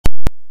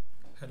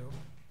Hello,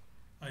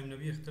 I'm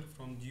Navi Akhtar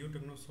from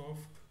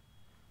GeoTechnosoft.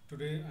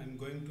 Today I'm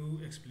going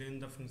to explain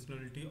the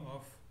functionality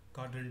of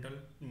card rental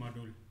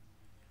module.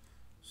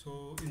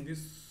 So in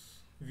this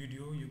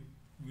video you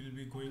will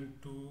be going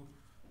to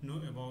know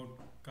about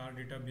card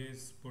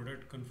database,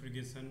 product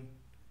configuration,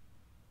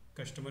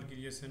 customer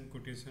creation,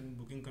 quotation,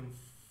 booking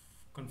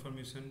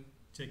confirmation,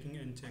 checking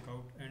and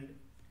checkout, and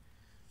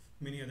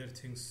many other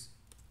things.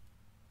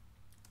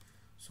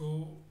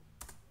 So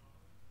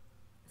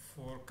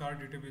for card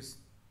database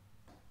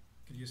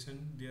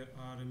creation, there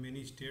are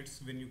many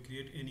states. When you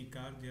create any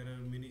car, there are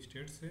many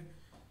states,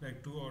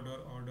 like to order,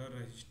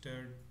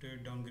 registered,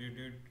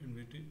 downgraded, and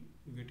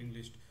waiting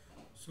list.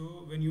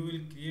 So when you will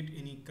create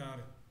any car,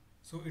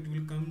 so it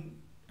will come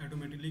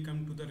automatically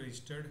come to the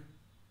registered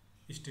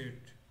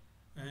state,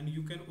 and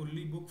you can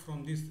only book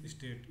from this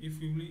state.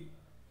 If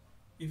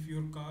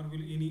your car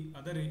will any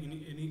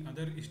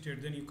other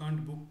state, then you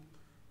can't book,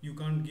 you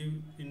can't give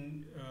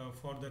in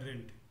for the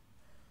rent.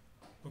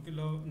 Okay,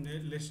 now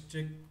let's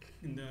check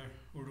in the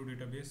Odoo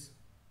database.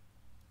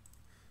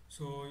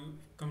 So you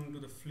come to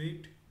the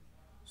fleet.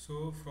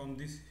 So from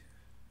this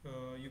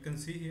you can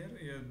see here,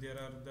 there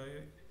are the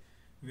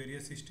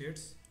various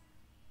states,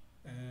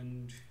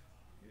 and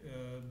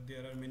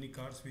there are many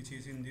cars which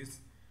is in this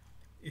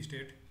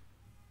state,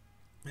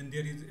 and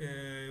there is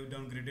a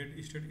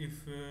downgraded state.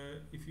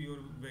 If your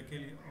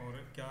vehicle or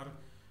a car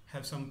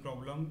have some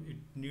problem, it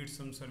needs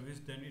some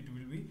service, then it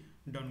will be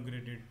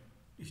downgraded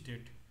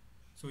state.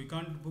 So you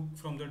can't book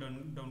from the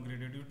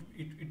downgraded.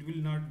 It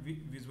will not be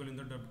visible in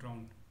the drop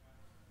down.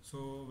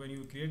 So when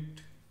you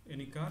create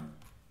any car,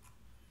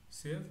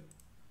 save,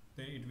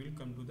 then it will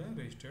come to the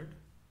registered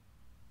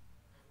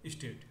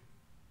state.